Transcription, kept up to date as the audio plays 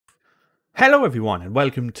Hello everyone and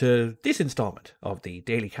welcome to this installment of the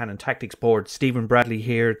Daily Cannon Tactics Board. Stephen Bradley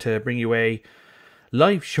here to bring you a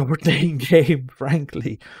life-shortening game,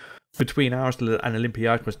 frankly, between Arsenal and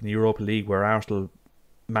Olympiakos in the Europa League, where Arsenal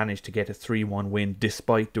managed to get a 3-1 win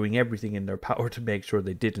despite doing everything in their power to make sure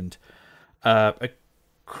they didn't. A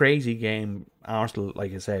crazy game. Arsenal,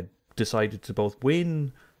 like I said, decided to both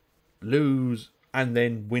win, lose, and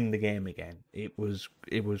then win the game again. It was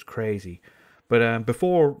crazy. But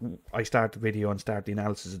before I start the video and start the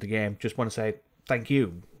analysis of the game, just want to say thank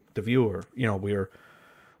you, the viewer. You know, we're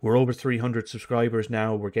over 300 subscribers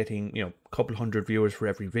now. We're getting, a couple hundred viewers for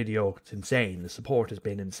every video. It's insane. The support has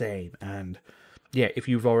been insane. And yeah, if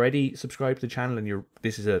you've already subscribed to the channel and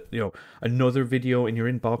this is another video in your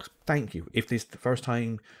inbox, thank you. If this is the first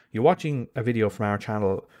time you're watching a video from our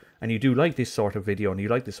channel and you do like this sort of video and you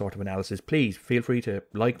like this sort of analysis, please feel free to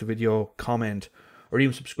like the video, comment, or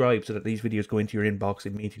even subscribe so that these videos go into your inbox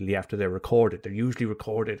immediately after they're recorded. They're usually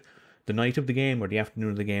recorded the night of the game or the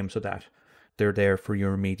afternoon of the game so that they're there for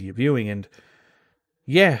your immediate viewing. And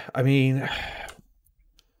yeah, I mean,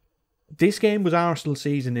 this game was Arsenal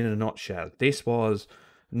season in a nutshell. This was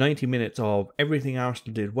 90 minutes of everything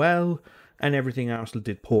Arsenal did well and everything Arsenal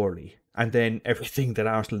did poorly. And then everything that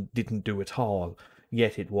Arsenal didn't do at all,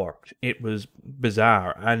 yet it worked. It was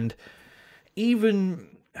bizarre. And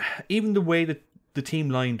even the way that the team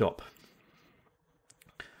lined up.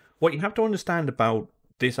 What you have to understand about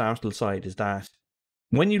this Arsenal side is that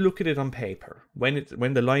when you look at it on paper, when the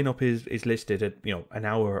lineup is listed at an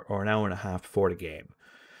hour or an hour and a half before the game,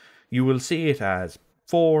 you will see it as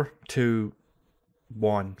 4-2-1-3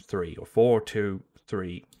 or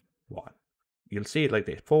 4-2-3-1. You'll see it like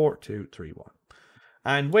this: 4-2-3-1.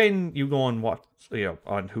 And when you go on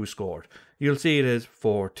on who scored, you'll see it as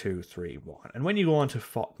 4-2-3-1. And when you go on to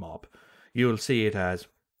FOTMOB, you'll see it as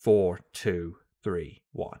 4-2-3-1.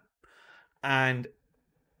 And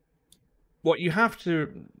what you have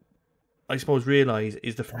to, I suppose, realize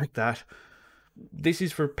is the fact that this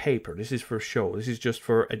is for paper, this is for show, this is just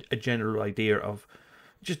for a general idea of,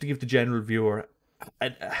 just to give the general viewer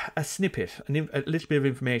a snippet, a little bit of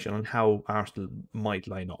information on how Arsenal might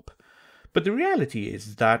line up. But the reality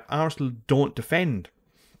is that Arsenal don't defend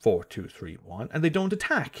 4-2-3-1 and they don't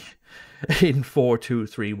attack in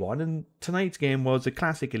 4-2-3-1, and tonight's game was a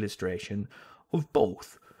classic illustration of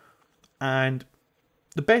both. And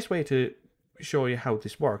the best way to show you how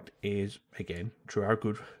this worked is, again,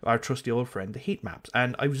 through our trusty old friend, the heat maps.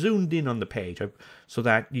 And I've zoomed in on the page so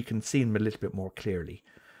that you can see them a little bit more clearly.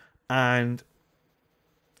 And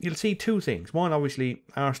you'll see two things. One, obviously,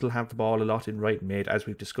 Arsenal have the ball a lot in right mid, as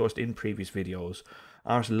we've discussed in previous videos.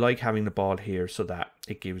 Arsenal like having the ball here so that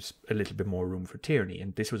it gives a little bit more room for Tierney.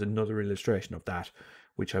 And this was another illustration of that,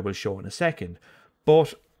 which I will show in a second.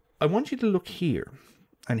 But I want you to look here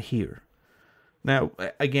and here. Now,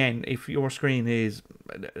 again, if your screen is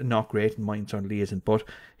not great, and mine certainly isn't, but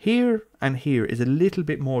here and here is a little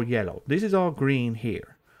bit more yellow. This is all green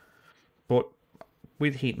here. But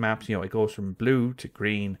with heat maps, it goes from blue to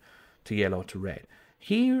green to yellow to red.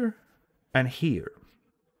 Here and here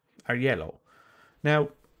are yellow. Now,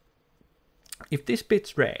 if this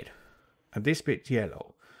bit's red, and this bit's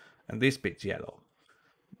yellow, and this bit's yellow,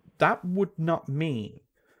 that would not mean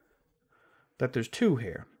that there's two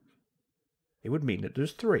here. It would mean that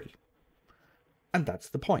there's three. And that's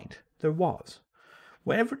the point. There was.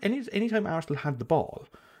 Anytime Arsenal had the ball,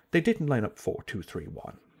 they didn't line up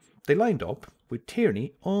 4-2-3-1. They lined up with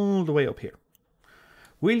Tierney all the way up here.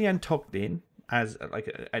 Willian tucked in as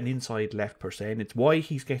like an inside left per se, and it's why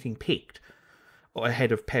he's getting picked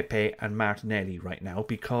ahead of Pepe and Martinelli right now,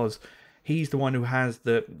 because he's the one who has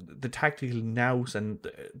the tactical nous and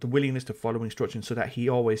the willingness to follow instructions so that he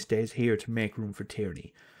always stays here to make room for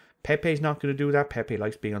Tierney. Pepe's not going to do that. Pepe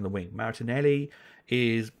likes being on the wing. Martinelli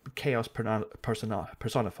is chaos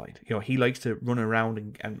personified. He likes to run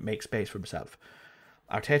around and make space for himself.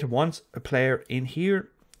 Arteta wants a player in here,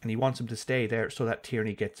 and he wants him to stay there so that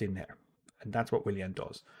Tierney gets in there. And that's what Willian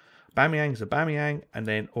does. Aubameyang is Aubameyang, and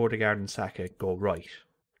then Odegaard and Saka go right.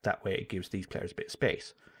 That way it gives these players a bit of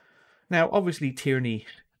space. Now, obviously, Tierney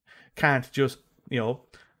can't just,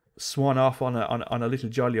 swan off on a little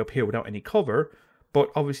jolly up here without any cover, but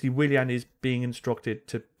obviously Willian is being instructed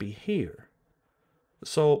to be here.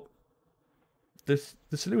 So the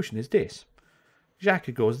solution is this.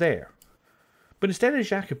 Jekyll goes there. But instead of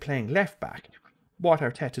Jekyll playing left back, what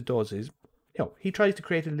Arteta does is, he tries to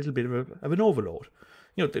create a little bit of an overload.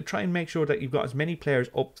 To try and make sure that you've got as many players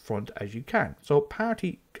up front as you can. So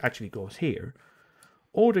Partey actually goes here.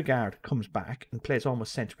 Odegaard comes back and plays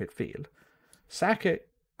almost centre midfield. Saka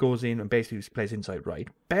goes in and basically plays inside right.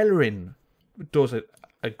 Bellerin does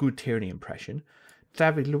a good Tierney impression.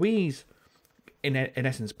 David Luiz, in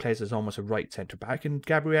essence, plays as almost a right centre back, and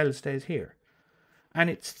Gabriel stays here. And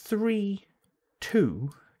it's 3-2.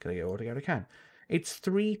 Can I get all together? I can. It's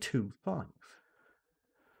 3-2-5.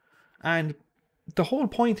 And the whole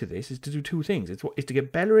point of this is to do two things. It's to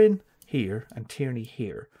get Bellerin here and Tierney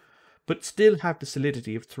here, but still have the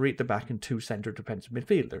solidity of 3 at the back and 2 centre defensive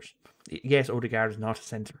midfielders. Yes, Odegaard is not a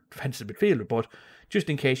centre defensive midfielder, but just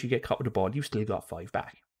in case you get caught with the ball, you've still got 5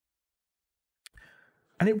 back.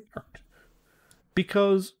 And it worked.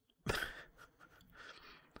 Because,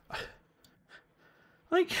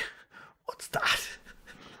 like, what's that?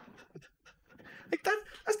 Like,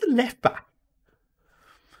 that's the left back.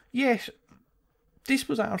 Yet, this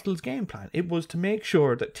was Arsenal's game plan. It was to make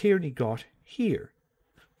sure that Tierney got here.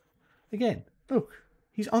 Again, look,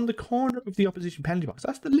 he's on the corner of the opposition penalty box.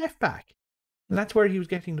 That's the left back. And that's where he was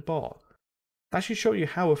getting the ball. That should show you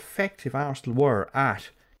how effective Arsenal were at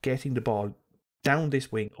getting the ball down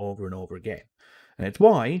this wing over and over again. And it's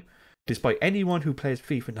why, despite anyone who plays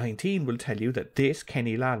FIFA 19 will tell you that this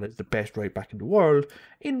Kenny Lala is the best right back in the world,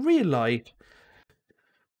 in real life,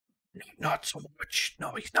 not so much.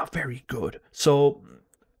 No, he's not very good. So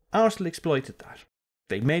Arsenal exploited that.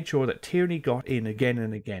 They made sure that Tierney got in again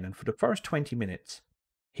and again, and for the first 20 minutes,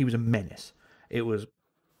 he was a menace. It was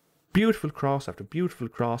beautiful cross after beautiful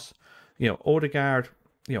cross. You know, Odegaard,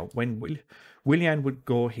 you know, when Willian would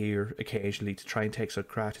go here occasionally to try and take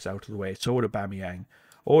Socrates out of the way, so would Aubameyang.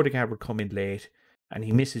 Odegaard would come in late, and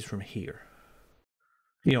he misses from here.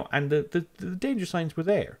 You know, and the danger signs were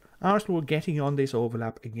there. Arsenal were getting on this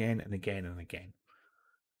overlap again and again and again.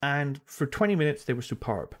 And for 20 minutes, they were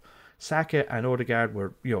superb. Saka and Odegaard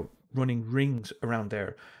were, you know, running rings around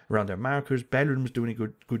their markers. Bellerin was doing a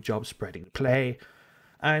good job spreading play.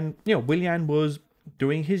 And, you know, Willian was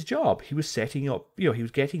doing his job. He was setting up, you know, he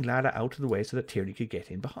was getting Lada out of the way so that Tierney could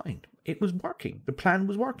get in behind. It was working. The plan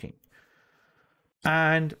was working.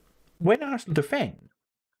 And when Arsenal defend,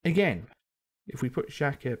 again, if we put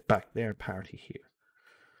Xhaka back there, Party here.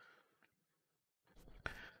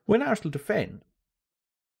 When Arsenal defend,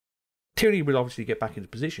 Tierney will obviously get back into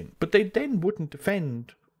position, but they then wouldn't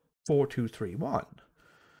defend 4-2-3-1.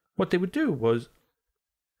 What they would do was,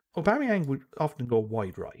 Aubameyang would often go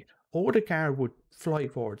wide right, Odegaard would fly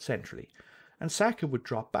forward centrally, and Saka would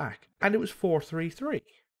drop back, and it was 4-3-3.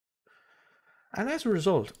 And as a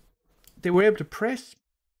result, they were able to press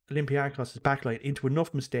Olympiakos' backline into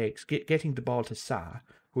enough mistakes, getting the ball to Sa,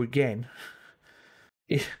 who again,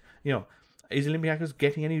 you know, is Olympiakos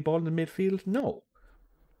getting any ball in the midfield? No.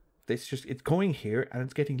 It's going here and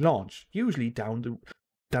it's getting launched, usually down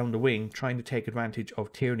the wing, trying to take advantage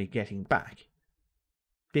of Tierney getting back.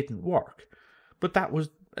 Didn't work. But that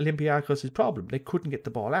was Olympiakos' problem. They couldn't get the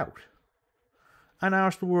ball out. And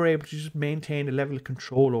Arsenal were able to just maintain a level of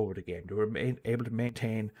control over the game. They were able to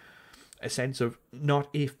maintain a sense of not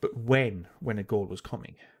if, but when a goal was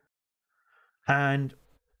coming. And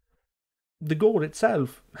the goal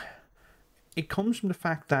itself, it comes from the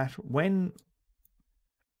fact that when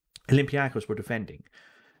Olympiakos were defending,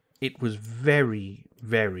 it was very,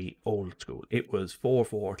 very old school. It was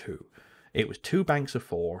 4-4-2. It was 2 banks of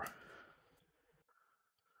 4.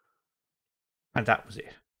 And that was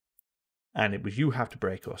it. And it was, you have to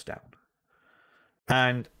break us down.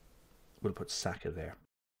 And we'll put Saka there.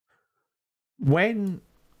 When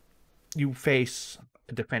you face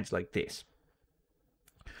a defence like this,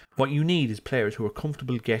 what you need is players who are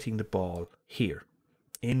comfortable getting the ball here,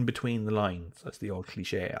 in between the lines, as the old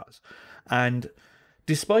cliche is. And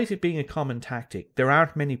despite it being a common tactic, there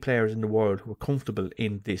aren't many players in the world who are comfortable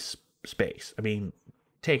in this space. I mean,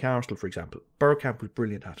 take Arsenal, for example. Bergkamp was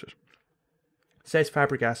brilliant at it. Cesc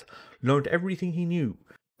Fabregas learned everything he knew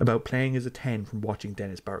about playing as a 10 from watching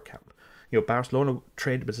Dennis Bergkamp. You know, Barcelona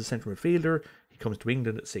trained him as a central midfielder. He comes to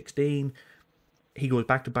England at 16. He goes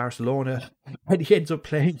back to Barcelona and he ends up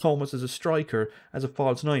playing almost as a striker, as a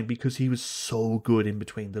false 9, because he was so good in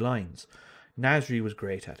between the lines. Nasri was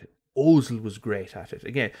great at it. Ozil was great at it.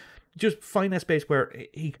 Again, just find that space where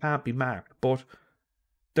he can't be marked. But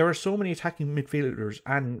there are so many attacking midfielders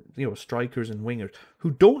and, you know, strikers and wingers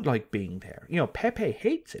who don't like being there. You know, Pepe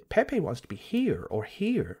hates it. Pepe wants to be here or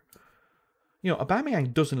here. You know,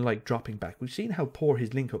 Aubameyang doesn't like dropping back. We've seen how poor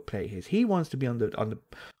his link-up play is. He wants to be on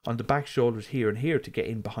the back shoulders here and here to get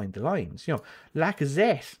in behind the lines. You know,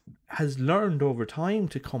 Lacazette has learned over time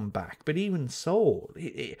to come back, but even so,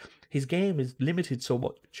 his game is limited so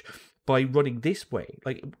much by running this way.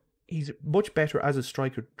 Like, he's much better as a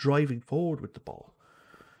striker driving forward with the ball.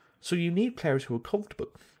 So you need players who are comfortable.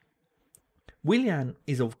 Willian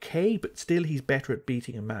is okay, but still he's better at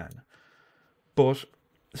beating a man. But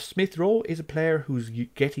Smith Rowe is a player who's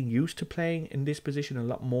getting used to playing in this position a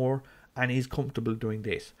lot more and is comfortable doing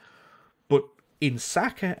this. But in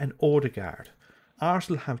Saka and Odegaard,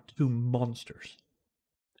 Arsenal have two monsters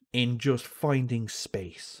in just finding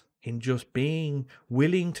space, in just being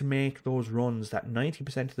willing to make those runs that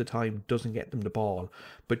 90% of the time doesn't get them the ball,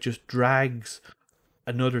 but just drags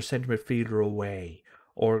another centre midfielder away,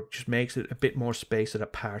 or just makes it a bit more space so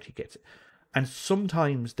that Partey gets it. And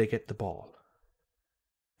sometimes they get the ball,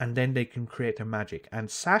 and then they can create their magic.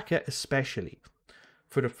 And Saka especially,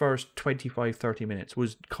 for the first 25-30 minutes,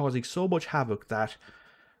 was causing so much havoc that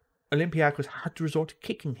Olympiakos had to resort to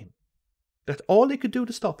kicking him. That's all they could do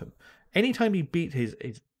to stop him. Anytime he beat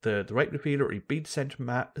the right midfielder, or he beat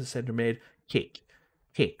the centre mid, kicked.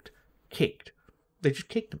 They just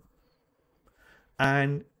kicked him.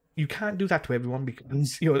 And you can't do that to everyone,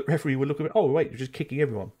 because the referee will look at it, oh right, you're just kicking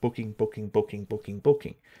everyone. Booking.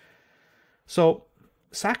 So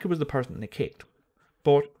Saka was the person they kicked.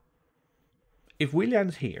 But if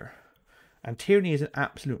Willian's here and Tierney is an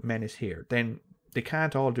absolute menace here, then they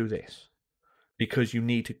can't all do this, because you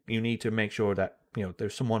need to make sure that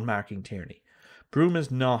there's someone marking Tierney.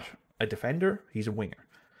 Bruma's not a defender; he's a winger,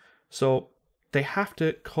 so they have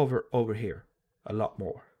to cover over here a lot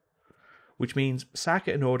more, which means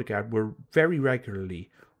Saka and Odegaard were very regularly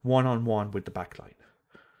one-on-one with the backline,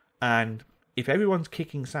 and if everyone's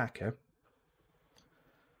kicking Saka,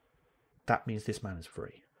 that means this man is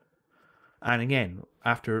free. And again,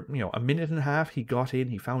 after a minute and a half, he got in,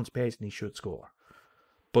 he found space, and he should score.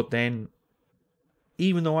 But then,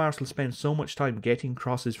 even though Arsenal spend so much time getting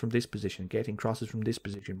crosses from this position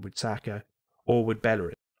with Saka or with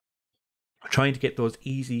Bellerin, trying to get those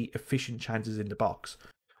easy, efficient chances in the box,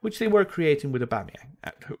 which they were creating with Aubameyang,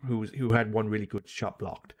 who had one really good shot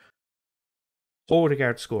blocked.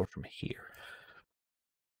 Odegaard scored from here.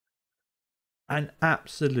 An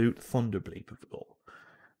absolute thunderleap goal.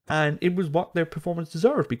 And it was what their performance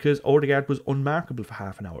deserved, because Odegaard was unmarkable for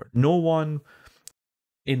half an hour. No one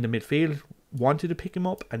in the midfield wanted to pick him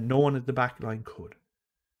up, and no one at the back line could.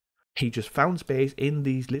 He just found space in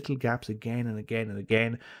these little gaps again and again and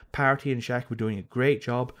again. Partey and Shaq were doing a great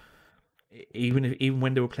job, even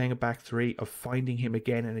when they were playing a back three, of finding him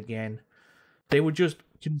again and again. They were just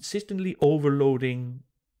consistently overloading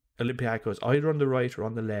Olympiakos, either on the right or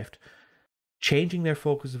on the left, changing their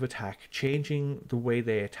focus of attack, changing the way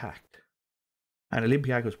they attacked. And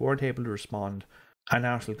Olympiakos weren't able to respond, and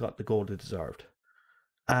Arsenal got the goal they deserved.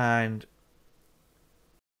 And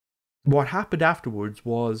what happened afterwards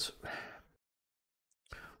was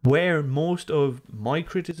where most of my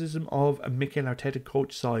criticism of a Mikel Arteta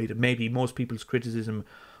coach side, and maybe most people's criticism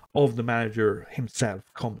of the manager himself,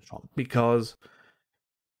 comes from, because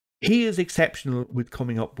he is exceptional with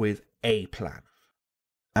coming up with a plan.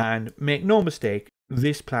 And make no mistake,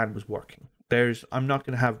 this plan was working. I'm not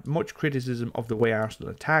going to have much criticism of the way Arsenal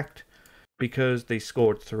attacked, because they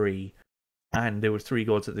scored 3, and there were 3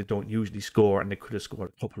 goals that they don't usually score, and they could have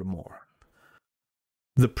scored a couple more.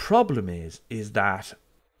 The problem is that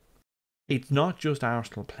it's not just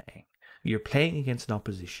Arsenal playing. You're playing against an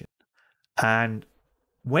opposition. And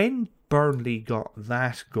when Burnley got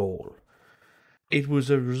that goal, it was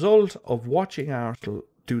a result of watching Arsenal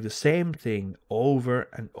do the same thing over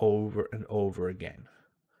and over and over again.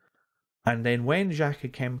 And then when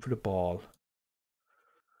Xhaka came for the ball,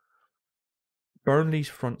 Burnley's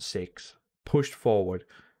front 6 pushed forward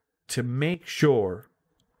to make sure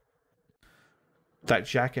that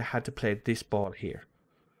Xhaka had to play this ball here.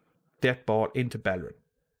 That ball into Bellerin.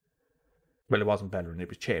 Well, it wasn't Bellerin, it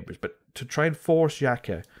was Chambers. But to try and force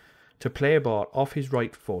Xhaka to play a ball off his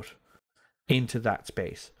right foot into that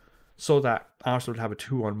space, so that Arsenal would have a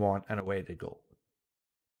 2-on-1 and away they go.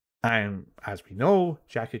 And as we know,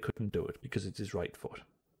 Xhaka couldn't do it because it's his right foot.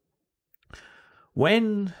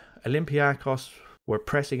 When Olympiakos were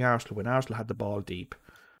pressing Arsenal, when Arsenal had the ball deep,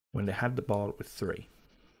 when they had the ball with 3,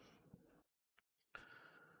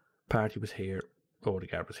 Partey was here,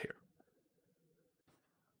 Odegaard was here.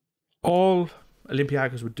 All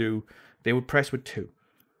Olympiakos would do, they would press with 2.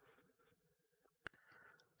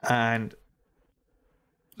 And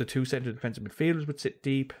the 2 centre defensive midfielders would sit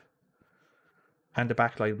deep, and the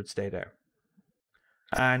back line would stay there.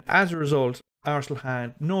 And as a result, Arsenal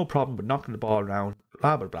had no problem with knocking the ball around,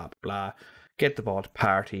 blah, blah, blah, blah, get the ball to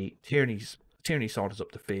Partey, Tierney saunters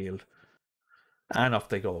up the field, and off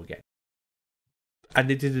they go again. And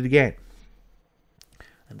they did it again.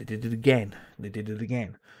 And they did it again. And they did it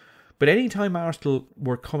again. But anytime Arsenal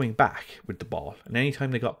were coming back with the ball, and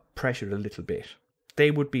anytime they got pressured a little bit, they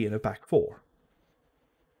would be in a back 4.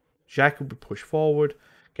 Jekyll would push forward,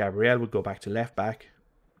 Gabriel would go back to left back,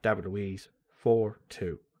 David Luiz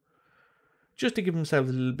 4-2. Just to give themselves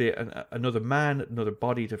a little bit, another man, another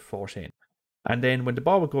body to force in. And then when the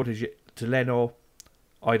ball would go to Leno,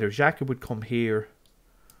 either Jekyll would come here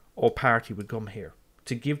or Partey would come here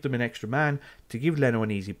to give them an extra man, to give Leno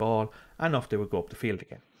an easy ball, and off they would go up the field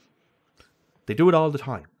again. They do it all the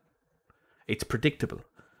time. It's predictable.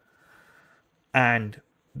 And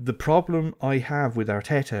the problem I have with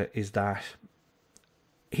Arteta is that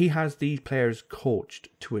he has these players coached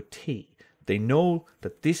to a T. They know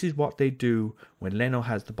that this is what they do when Leno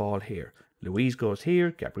has the ball here. Luiz goes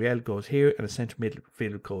here, Gabriel goes here, and the centre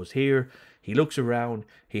midfielder goes here. He looks around,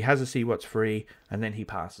 he has to see what's free, and then he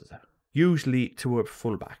passes it. Usually to a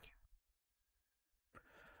fullback.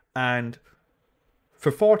 And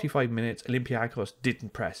for 45 minutes, Olympiakos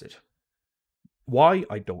didn't press it. Why?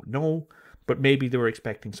 I don't know. But maybe they were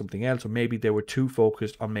expecting something else, or maybe they were too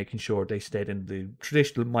focused on making sure they stayed in the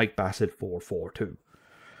traditional Mike Bassett 4-4-2.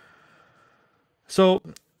 So,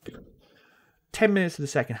 10 minutes of the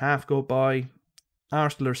second half go by.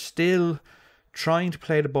 Arsenal are still trying to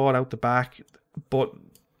play the ball out the back, but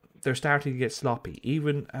they're starting to get sloppy.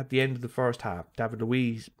 Even at the end of the first half, David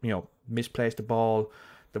Luiz, misplaced the ball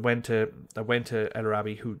that went to El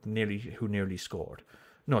Arabi, who nearly scored.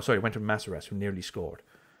 No, sorry, went to Masares, who nearly scored.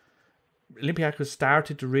 Olympiacos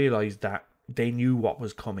started to realise that they knew what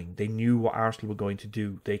was coming. They knew what Arsenal were going to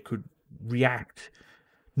do. They could react,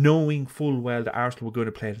 knowing full well that Arsenal were going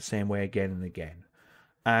to play the same way again and again.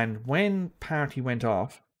 And when Partey went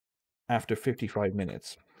off after 55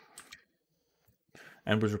 minutes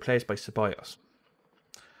and was replaced by Ceballos,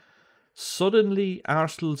 suddenly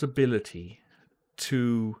Arsenal's ability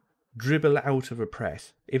to dribble out of a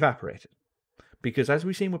press evaporated. Because as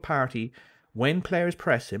we've seen with Partey, when players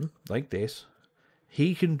press him like this,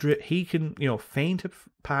 he can feint a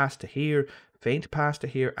pass to here, feint a pass to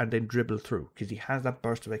here, and then dribble through because he has that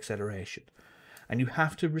burst of acceleration. And you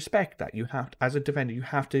have to respect that. You have to, as a defender, you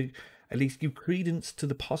have to at least give credence to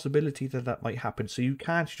the possibility that that might happen. So you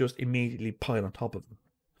can't just immediately pile on top of him.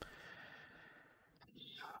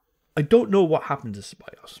 I don't know what happened to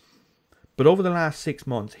Ceballos, but over the last 6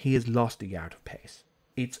 months, he has lost the art of pace.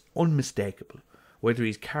 It's unmistakable, whether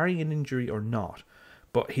he's carrying an injury or not.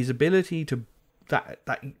 But his ability to, that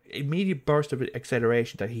immediate burst of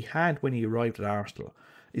acceleration that he had when he arrived at Arsenal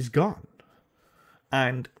is gone.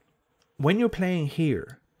 And when you're playing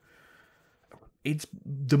here, it's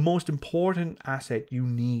the most important asset you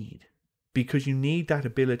need, because you need that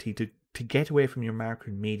ability to get away from your marker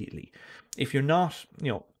immediately. If you're not,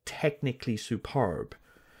 technically superb,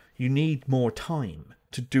 you need more time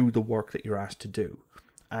to do the work that you're asked to do.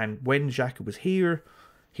 And when Jekyll was here,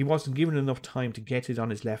 he wasn't given enough time to get it on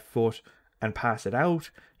his left foot and pass it out.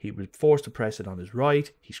 He was forced to press it on his right.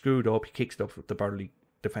 He screwed up. He kicks it up with the Burnley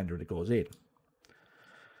defender that goes in.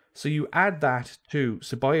 So you add that to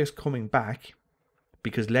Ceballos coming back,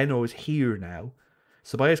 because Leno is here now.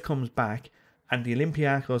 Ceballos comes back, and the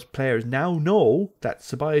Olympiakos players now know that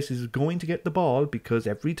Ceballos is going to get the ball, because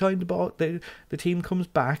every time the team comes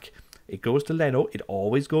back, it goes to Leno. It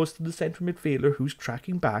always goes to the central midfielder who's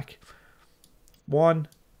tracking back. 1,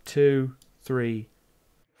 2, 3,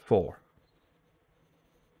 4.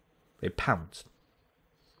 They pounced.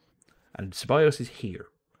 And Ceballos is here.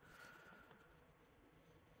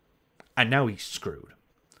 And now he's screwed.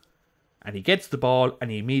 And he gets the ball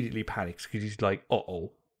and he immediately panics because he's like,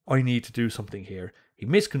 uh-oh, I need to do something here. He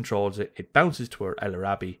miscontrols it. It bounces to El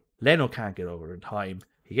Arabi. Leno can't get over in time.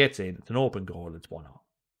 He gets in. It's an open goal. It's 1-0.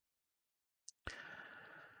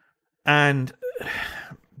 And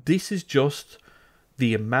this is just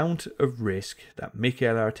the amount of risk that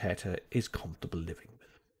Mikel Arteta is comfortable living with.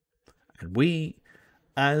 And we,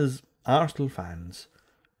 as Arsenal fans,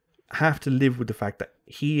 have to live with the fact that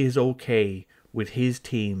he is okay with his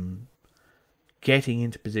team getting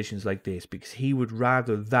into positions like this, because he would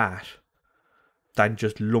rather that than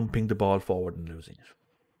just lumping the ball forward and losing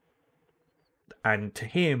it. And to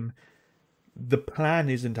him, the plan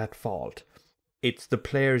isn't at fault. It's the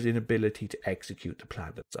player's inability to execute the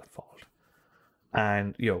plan that's at fault.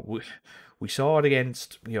 And, we saw it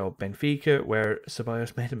against, Benfica, where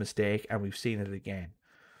Ceballos made a mistake, and we've seen it again,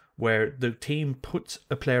 where the team puts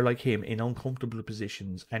a player like him in uncomfortable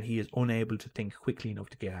positions, and he is unable to think quickly enough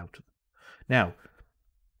to get out of them. Now,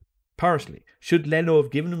 personally, should Leno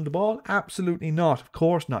have given him the ball? Absolutely not. Of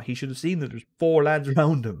course not. He should have seen that there's 4 lads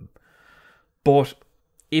around him. But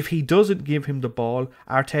if he doesn't give him the ball,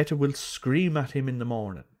 Arteta will scream at him in the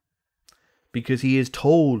morning. Because he is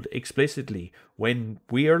told explicitly, when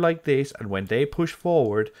we are like this and when they push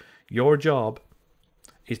forward, your job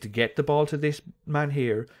is to get the ball to this man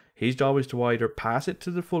here. His job is to either pass it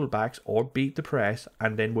to the fullbacks or beat the press,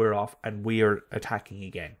 and then we're off and we are attacking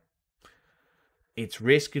again. It's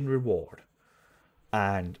risk and reward.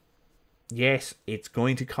 And yes, it's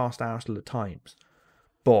going to cost Arsenal at times.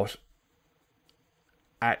 But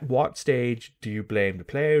at what stage do you blame the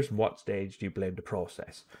players and what stage do you blame the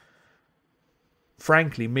process?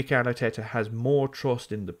 Frankly, Mikel Arteta has more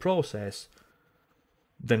trust in the process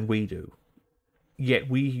than we do. Yet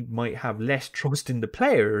we might have less trust in the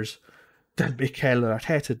players than Mikel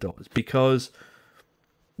Arteta does, because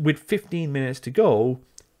with 15 minutes to go,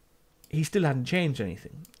 he still hadn't changed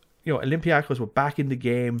anything. You know, Olympiakos were back in the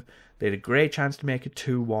game. They had a great chance to make it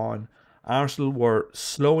 2-1. Arsenal were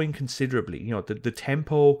slowing considerably. You know, the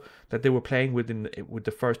tempo that they were playing with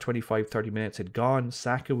the first 25-30 minutes had gone.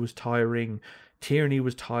 Saka was tiring. Tierney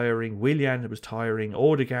was tiring. Willian was tiring.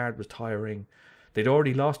 Odegaard was tiring. They'd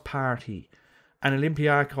already lost Partey. And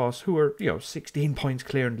Olympiakos, who were, 16 points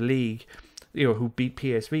clear in the league, who beat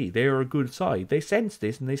PSV, they are a good side. They sensed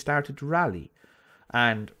this and they started to rally.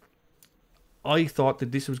 And I thought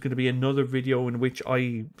that this was going to be another video in which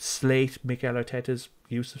I slate Mikel Arteta's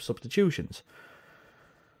use of substitutions.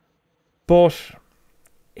 But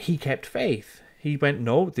he kept faith. He went,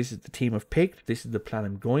 no, this is the team I've picked. This is the plan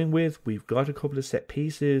I'm going with. We've got a couple of set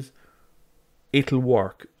pieces. It'll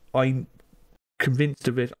work. I'm convinced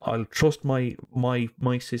of it. I'll trust my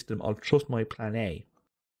system. I'll trust my plan A.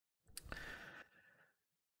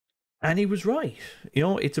 And he was right.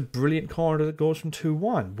 It's a brilliant corner that goes from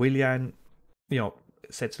 2-1. Willian,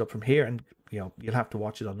 sets it up from here, and you'll have to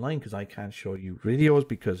watch it online because I can't show you videos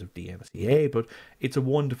because of DMCA, but it's a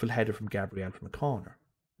wonderful header from Gabriel from a corner.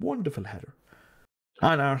 Wonderful header.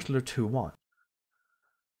 And Arsenal are 2-1.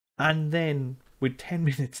 And then with 10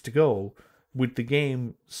 minutes to go, with the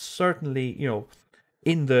game certainly,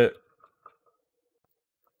 in the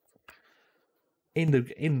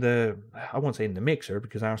I won't say in the mixer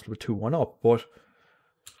because Arsenal were 2-1 up, but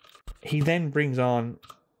he then brings on,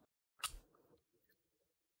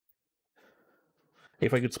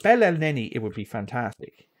 if I could spell El Neni, it would be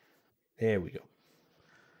fantastic. There we go.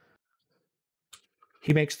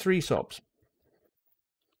 He makes 3 subs.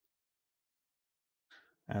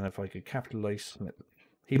 And if I could capitalize,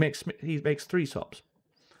 he makes 3 subs.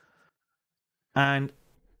 And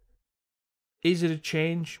is it a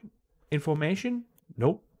change in formation?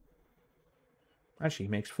 Nope. Actually,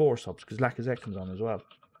 he makes 4 subs because Lacazette comes on as well.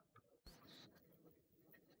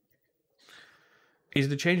 Is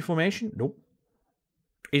it a change in formation? Nope.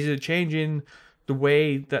 Is it a change in the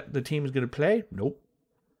way that the team is going to play? Nope.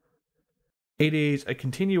 It is a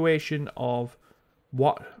continuation of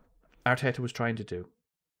what Arteta was trying to do.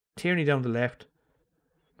 Tierney down the left,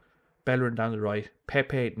 Bellerin down the right,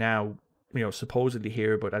 Pepe now, supposedly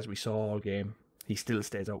here, but as we saw all game, he still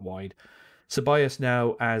stays out wide. Ceballos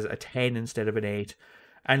now as a 10 instead of an 8,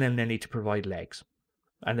 and then Nelly to provide legs.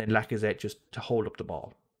 And then Lacazette just to hold up the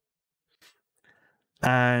ball.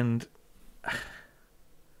 And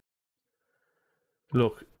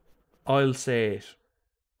look, I'll say it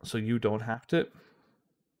so you don't have to.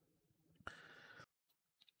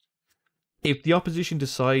 If the opposition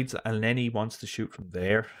decides that Elneny wants to shoot from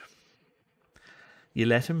there, you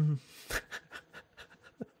let him.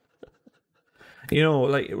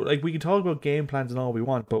 Like we can talk about game plans and all we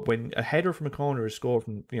want, but when a header from a corner is scored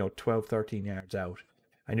from 12, 13 yards out,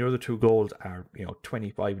 and your other 2 goals are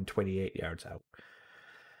 25 and 28 yards out,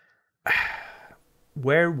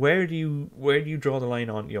 where do you draw the line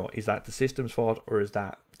on? Is that the system's fault or is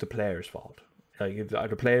that the players' fault? Are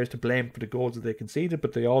the players to blame for the goals that they conceded,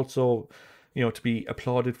 but they also, to be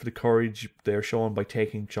applauded for the courage they're showing by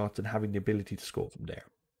taking shots and having the ability to score from there.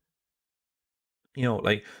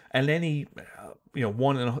 And then he,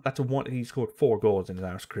 he scored 4 goals in his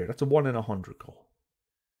Arsenal career. That's a 1 in 100 goal.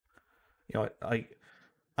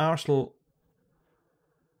 Arsenal,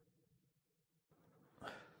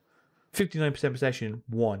 59% possession,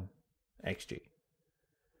 1 XG.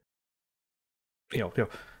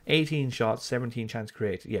 18 shots, 17 chances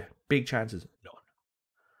created. Yeah, big chances, none.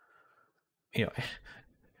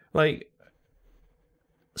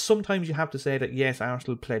 Sometimes you have to say that, yes,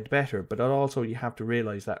 Arsenal played better, but also you have to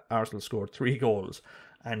realise that Arsenal scored 3 goals,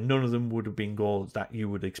 and none of them would have been goals that you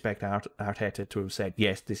would expect Arteta to have said,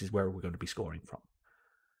 yes, this is where we're going to be scoring from.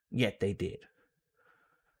 Yet they did.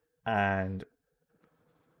 And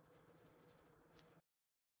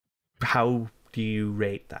how do you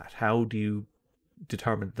rate that? How do you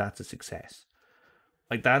determine that's a success?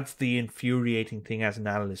 That's the infuriating thing as an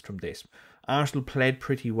analyst from this. Arsenal played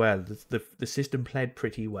pretty well. The system played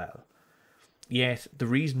pretty well. Yet the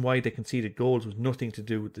reason why they conceded goals was nothing to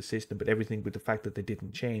do with the system, but everything with the fact that they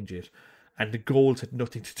didn't change it. And the goals had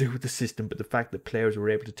nothing to do with the system, but the fact that players were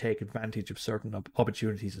able to take advantage of certain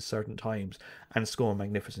opportunities at certain times and score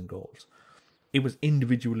magnificent goals. It was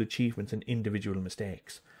individual achievements and individual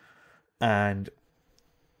mistakes. And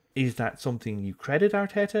is that something you credit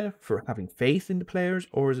Arteta for having faith in the players,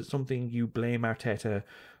 or is it something you blame Arteta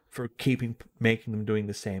for making them doing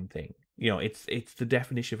the same thing? It's the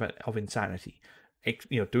definition of insanity.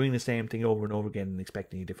 Doing the same thing over and over again and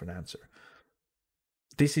expecting a different answer.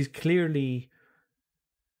 This is clearly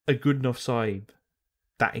a good enough side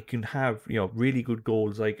that it can have, really good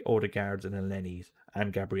goals like Odegaard's and Elneny's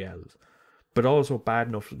and Gabriel's, but also bad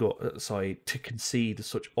enough side to concede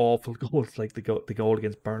such awful goals like the goal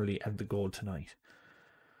against Burnley and the goal tonight.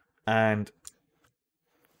 And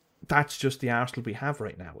that's just the Arsenal we have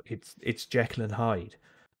right now. It's Jekyll and Hyde.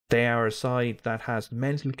 They are a side that has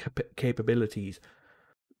mental capabilities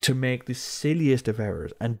to make the silliest of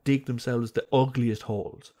errors and dig themselves the ugliest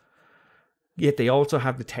holes. Yet they also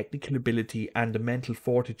have the technical ability and the mental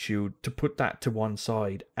fortitude to put that to one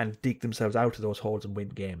side and dig themselves out of those holes and win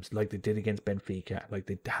games, like they did against Benfica, like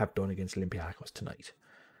they have done against Olympiakos tonight.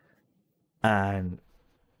 And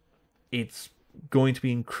it's going to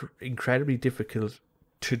be incredibly difficult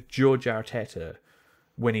to judge Arteta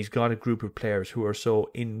when he's got a group of players who are so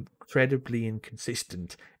incredibly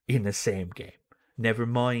inconsistent in the same game. Never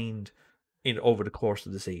mind over the course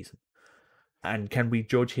of the season. And can we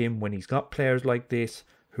judge him when he's got players like this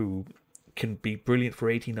who can be brilliant for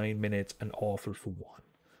 89 minutes and awful for one?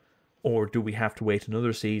 Or do we have to wait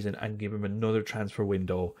another season and give him another transfer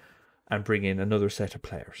window and bring in another set of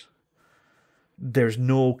players? There's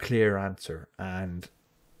no clear answer. And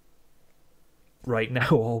right now,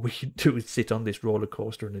 all we can do is sit on this roller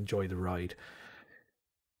coaster and enjoy the ride.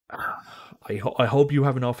 I hope you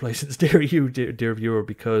have an off license there, dear viewer,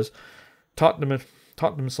 because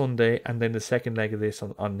Tottenham Sunday, and then the second leg of this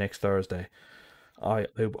on next Thursday. I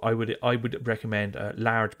would recommend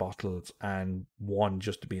large bottles and one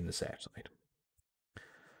just to be in the safe side.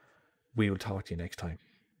 We will talk to you next time.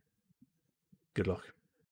 Good luck.